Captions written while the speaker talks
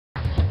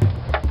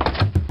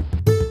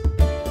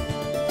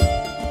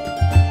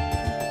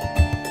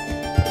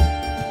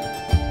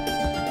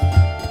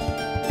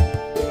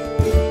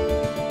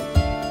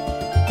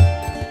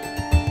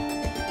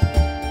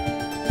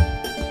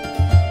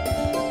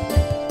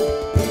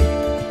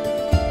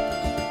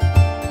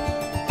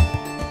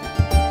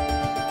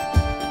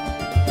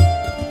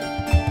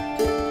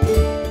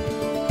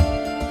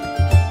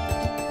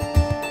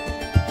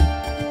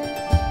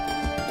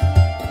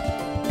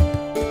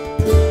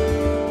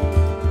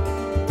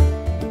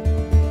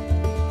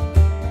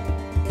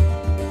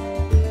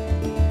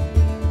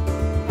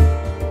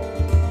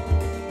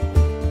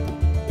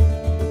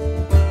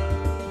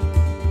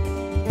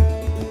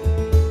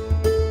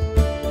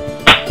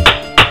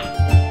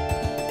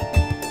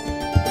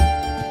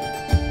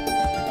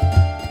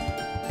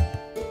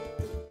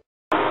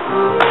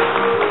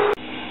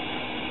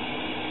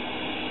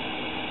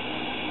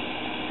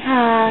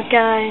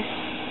guys.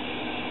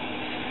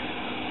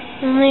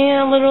 Only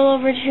a little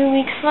over 2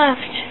 weeks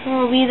left.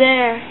 We'll be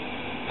there.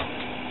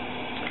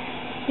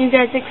 You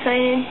guys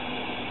excited?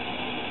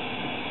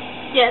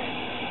 Yes.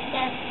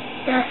 Yes.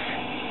 Yes.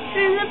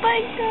 There's a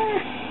bike there.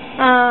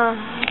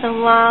 The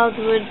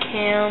Wildwood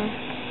Cam.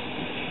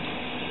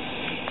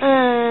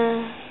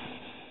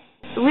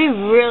 We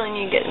really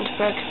need to get into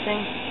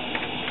practicing.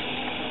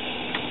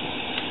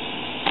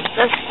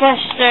 The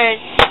fresh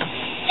starts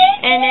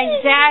in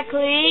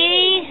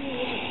exactly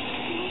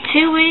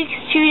 2 weeks,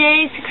 2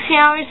 days, 16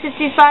 hours,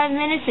 55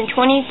 minutes, and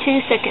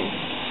 22 seconds.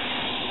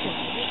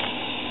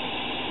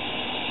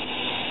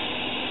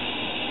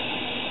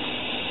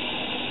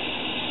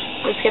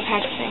 Let's get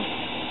practicing.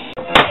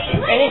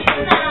 Ready?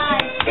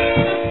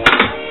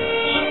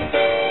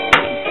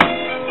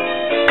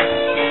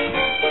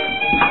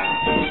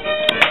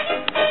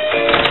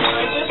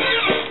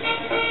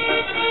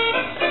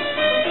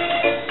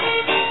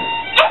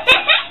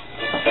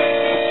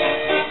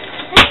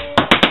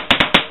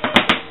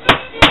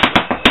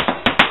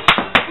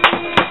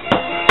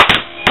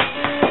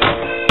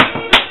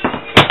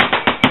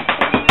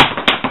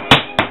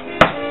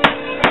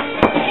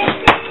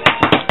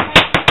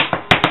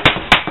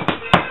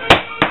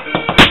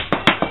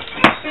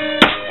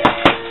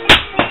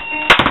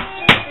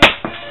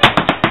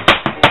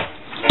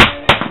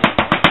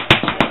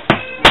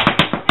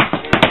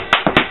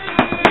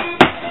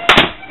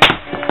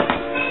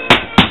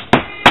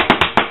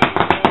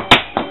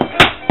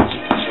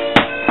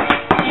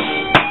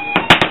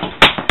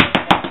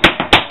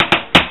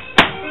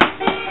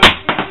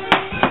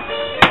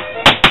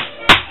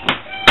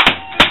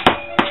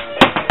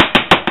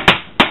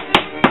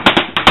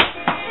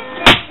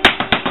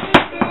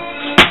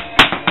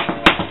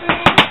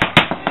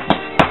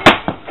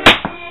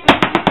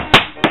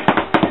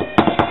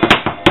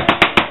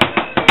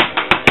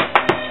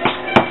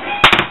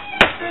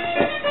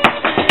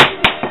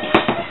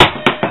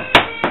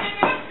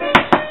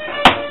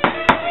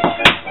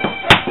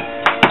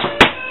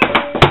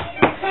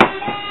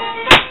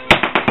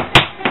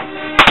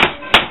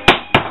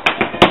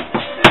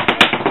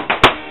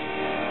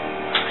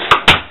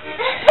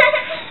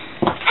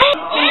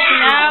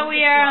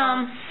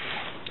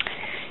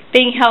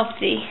 Being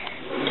healthy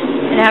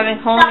and having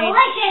homemade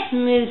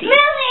smoothies.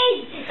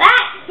 Smoothies!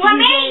 That were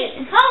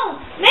made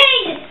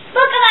homemade!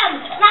 Look at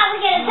them! Now we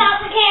get to top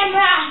the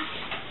camera!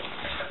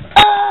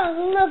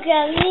 Oh, look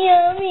how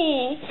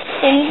yummy!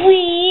 And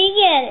we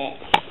get it.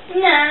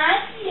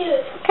 Not you.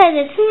 Because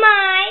it's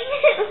mine.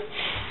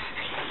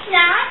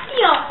 Not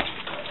yours.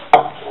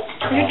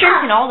 You're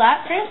drinking all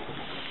that, Chris?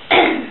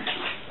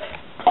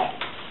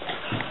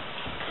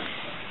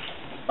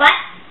 What?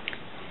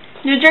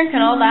 You're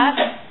drinking all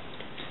that?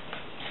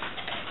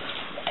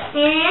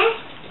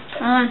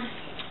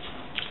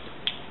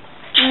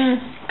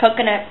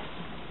 Coconut.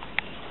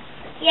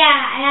 Yeah,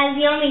 it has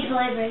yummy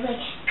flavors like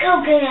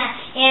coconut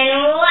and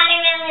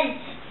watermelon,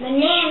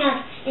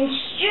 bananas, and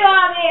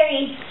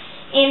strawberries,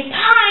 and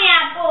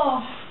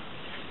pineapple.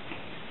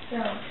 So,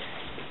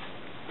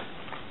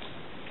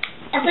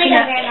 I think I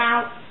ran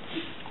out.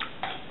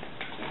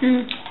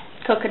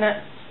 Coconut.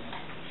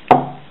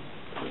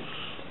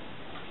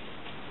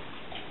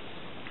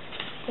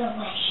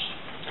 Delicious.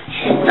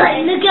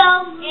 Let me go.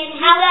 And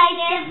how I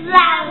just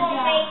loud will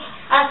make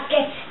us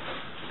get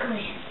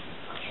good.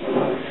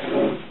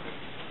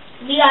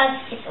 Because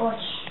it's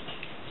organic.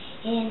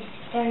 And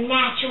they're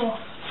natural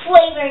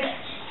flavored.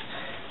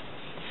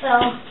 So,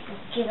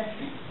 give us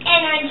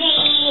energy.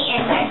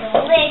 And they're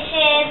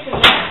delicious.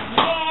 And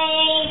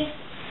yay.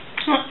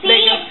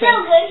 See, it's so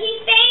good he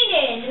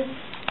faded.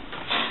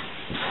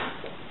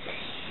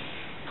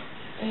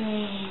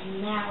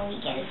 And now we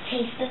get a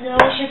taste of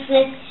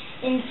deliciousness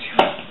into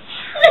it.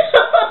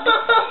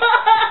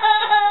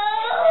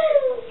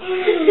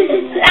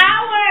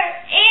 Sour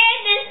and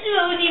the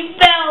smoothie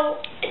fell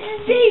at the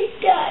same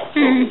time.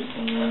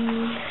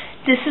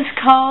 This is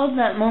called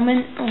that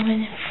moment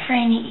when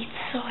Franny eats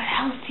so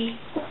healthy.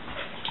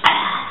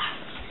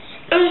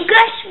 And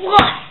guess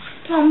what?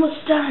 It's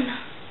almost done.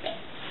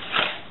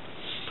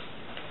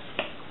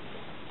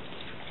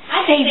 I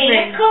think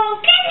it's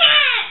coconut.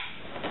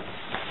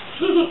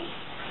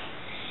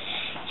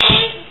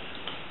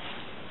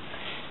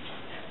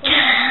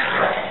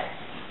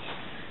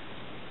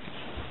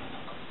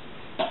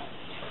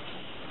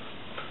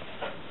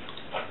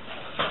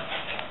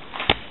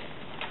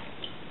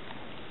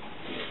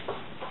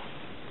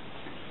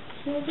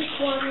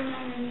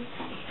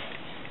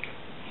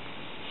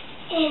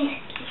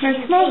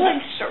 It smells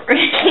like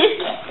strawberry.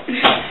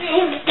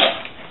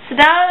 So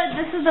now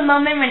this is the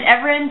moment when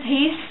everyone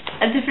tastes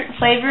a different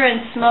flavor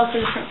and smells a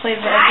different flavor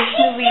of the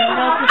smoothie.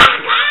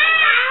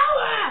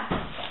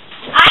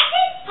 I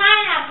taste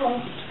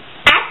pineapple.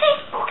 I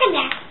taste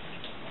coconut.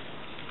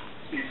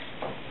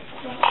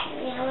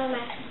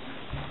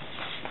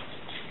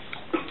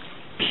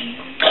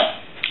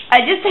 I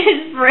just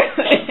taste fruit.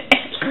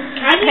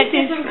 I taste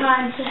different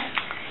kinds.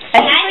 I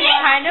taste like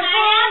pineapple,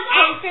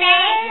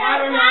 coconut,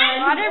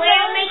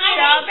 watermelon,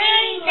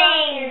 strawberry.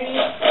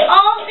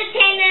 All the 10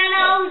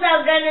 of those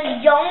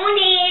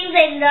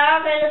and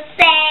I'm gonna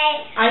say,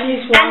 I'm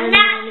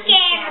not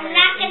scared. I'm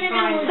not gonna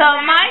do. So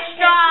my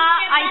straw,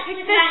 I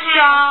picked this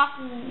straw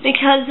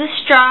because the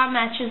straw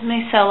matches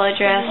my solo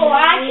dress. Well,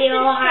 I picked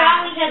the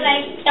straw because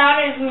I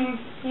thought of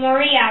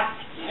Maria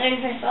in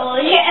her solo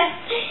dress,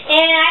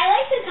 and I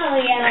like the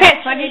color yellow.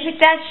 Chris, why did you pick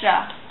that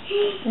straw?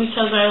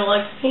 Because I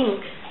like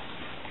pink.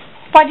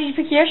 Why did you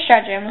pick your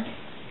straw, Gemma?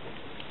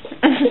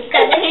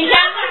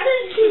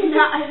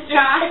 Not a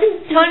straw.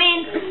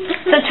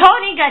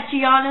 Tony got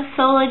Gianna's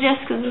solo dress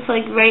because it's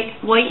like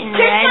white and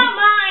Chris red. got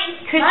mine.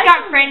 Chris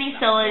got Franny's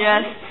solo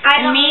dress,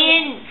 and me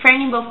and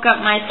Franny both got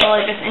my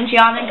solo dress, and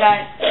Gianna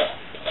got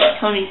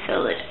Tony's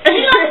solo dress.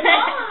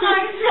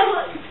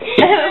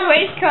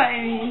 Waistcoat,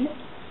 I mean.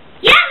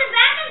 Yeah, the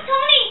back of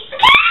Tony. It's a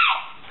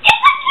cat! It's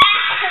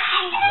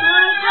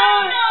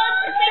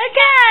the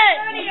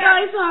cat!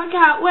 I saw a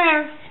cat.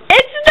 Where?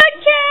 It's the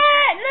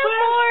cat in the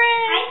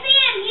forest! I see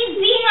him. He's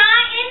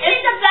behind.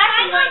 It's the back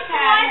of my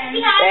forest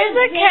behind. There's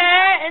a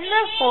cat in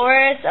the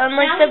forest on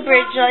like the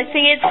bridge. I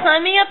think it's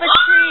climbing up a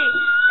tree.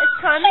 It's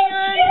climbing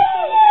on.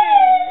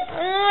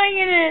 Oh my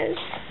goodness.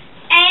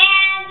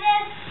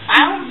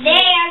 And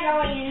they are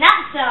going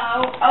nuts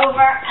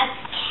over a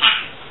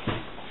cat.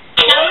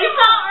 That we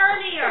saw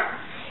earlier.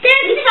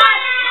 We saw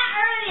that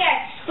earlier.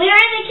 We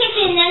were in the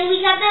kitchen and then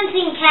we got them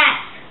seeing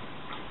cats.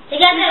 They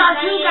got them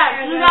two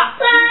cats. We got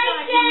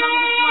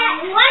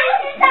why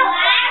is it so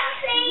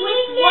acting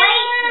with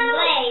white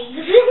legs?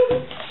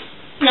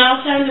 Now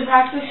it's time to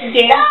practice the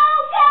dance.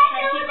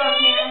 I keep on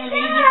hearing the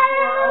music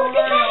over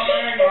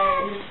and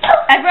over.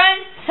 Everyone,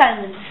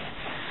 silence.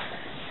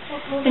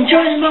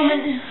 Enjoy the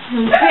moment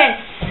when Chris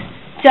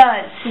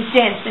does his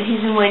dance that he's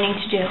been waiting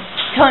to do.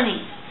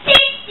 Tony,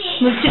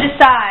 move to the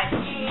side.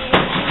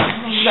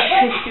 Let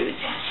Chris do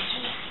his dance.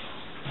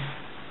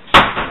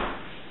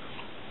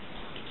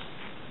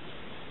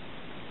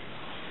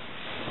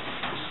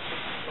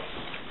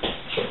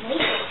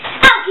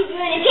 I'll keep you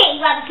entertained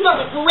while the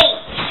moment can wait.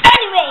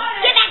 Anyway,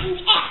 get back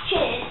into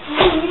action.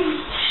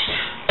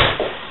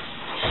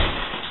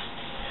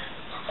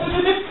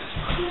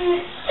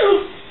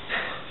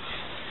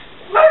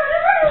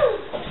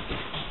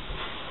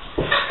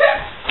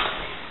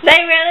 They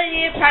really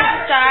need to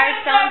practice the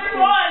Irish sounds.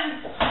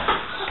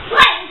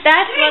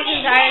 That's what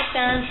his Irish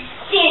sounds.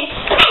 10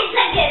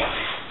 seconds.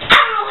 I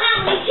don't know how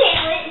many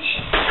challenge.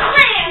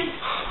 Clams.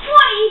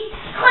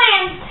 20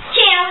 clams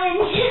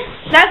challenge.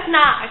 That's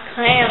not a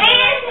clam.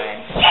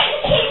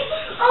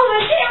 Oh,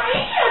 my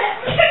challenge.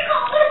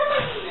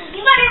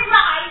 You better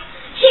rise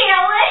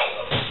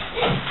challenge.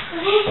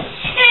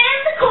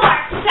 And the core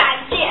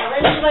exercise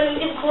challenge. When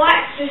we do core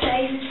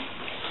exercises.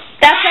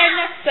 That's our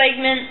next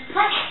segment.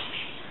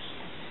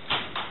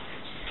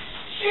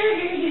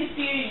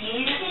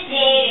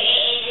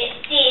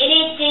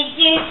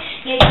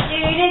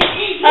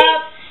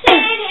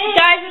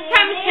 Guys, what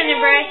time is Tender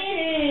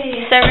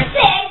Service?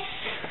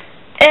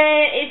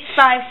 It's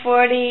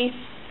 5:40.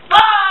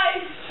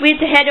 We have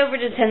to head over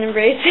to Tender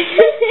Brace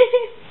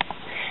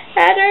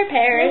at our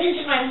parish. This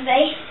is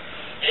Wednesday.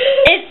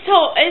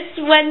 It's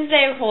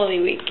Wednesday of Holy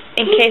Week,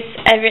 in case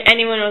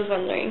anyone was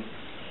wondering.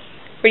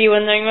 Were you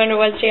wondering when it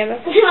was, Gemma?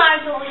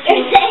 Tomorrow's only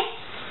Thursday.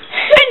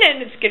 And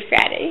then it's Good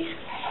Friday.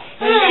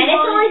 And it's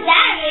only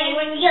Saturday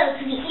when we go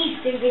to the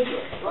Easter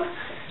video.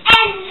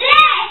 And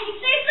then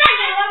Easter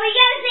Sunday when we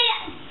go to the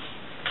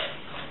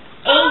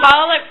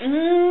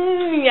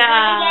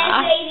yeah. we get to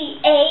say the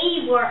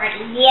A word.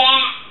 Yeah,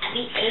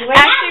 the A word.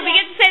 Actually, we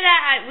get to say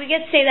that. We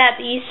get to say that at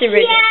the Easter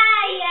video.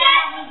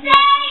 Yeah. We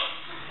say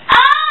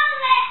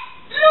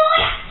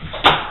Hallelujah.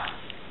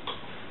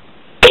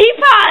 He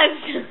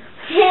paused.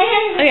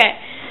 Okay.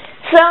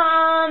 So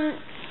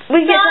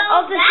we get to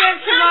also serve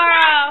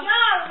tomorrow.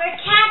 We're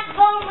cats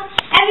going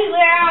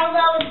everywhere,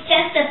 although it's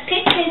just a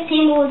picture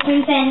symbols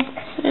and things.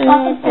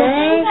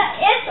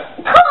 It's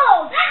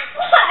cold. That's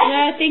why.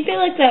 Yeah, I think they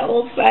like that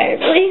old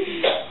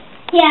fireplace.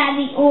 Yeah,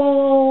 the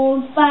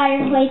old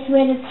fireplace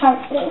where the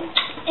tarp is.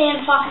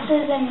 And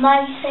foxes and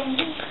mice and...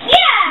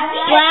 Yeah!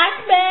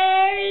 Black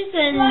bears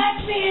and...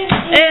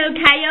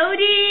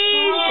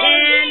 coyotes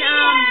and...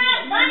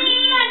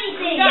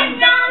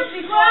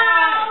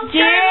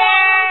 deer,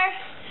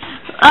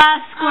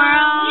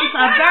 squirrels,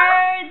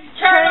 birds,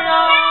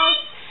 turtles,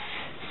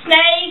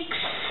 snakes,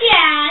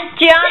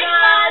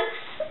 Gianna,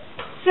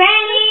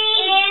 Franny,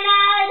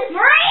 and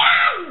Maria,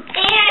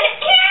 and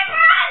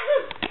cameras.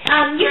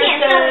 You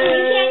can't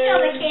show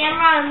the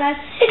camera unless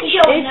you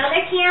show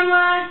another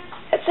camera.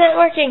 It's not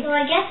working. Well,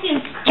 I guess you.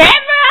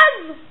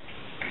 Cameras!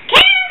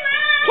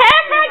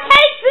 Camera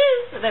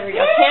cases! There we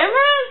go.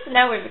 Cameras?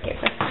 Now where's the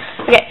camera?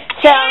 Okay,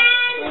 so.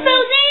 And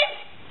smoothies.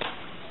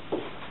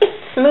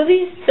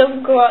 Smoothies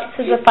don't go out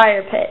to the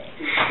fire pit.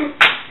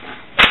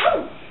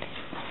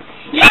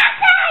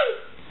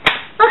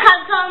 Look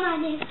how it's all my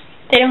name.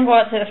 They don't go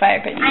out to the fire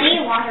pit. I need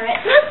to water it.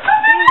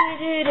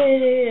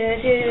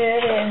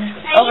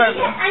 Over.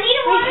 I need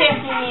to water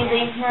it.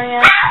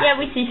 Yeah,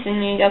 we see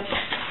some new stuff.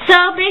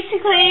 So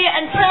basically,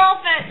 until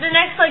the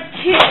next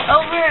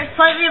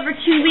slightly over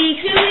 2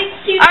 weeks,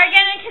 are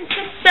gonna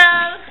consist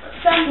of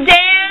some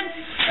dance,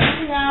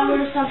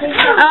 or something.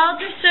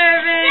 Altar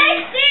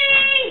service.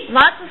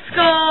 Lots of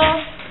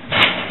school.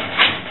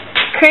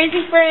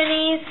 Crazy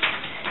Frannies.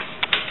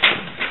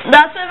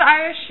 Lots of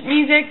Irish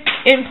music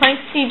and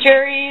Planksy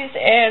juries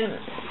and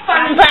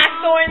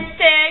blackthorn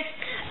sticks.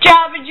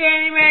 Java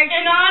January,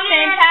 St.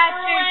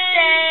 Patrick's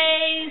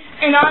Days,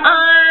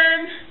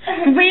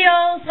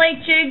 reels,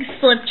 lake jigs,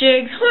 slip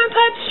jigs,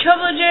 hornpipes,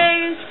 treble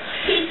jigs,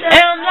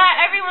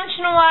 that every once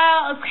in a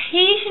while,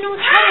 occasional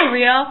treble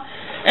reel,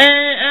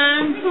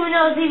 and who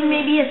knows, even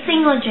maybe a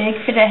single jig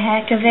for the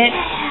heck of it.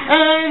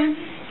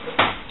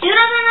 You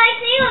don't like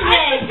single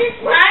jigs.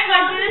 I'm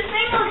going to do a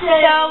single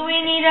jig. So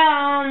we need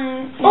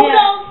Oh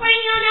no,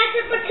 Franny, I'm not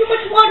going to put too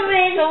much water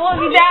in. So we'll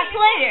be back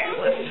later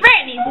with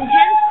Franny's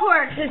intense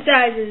core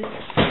exercises.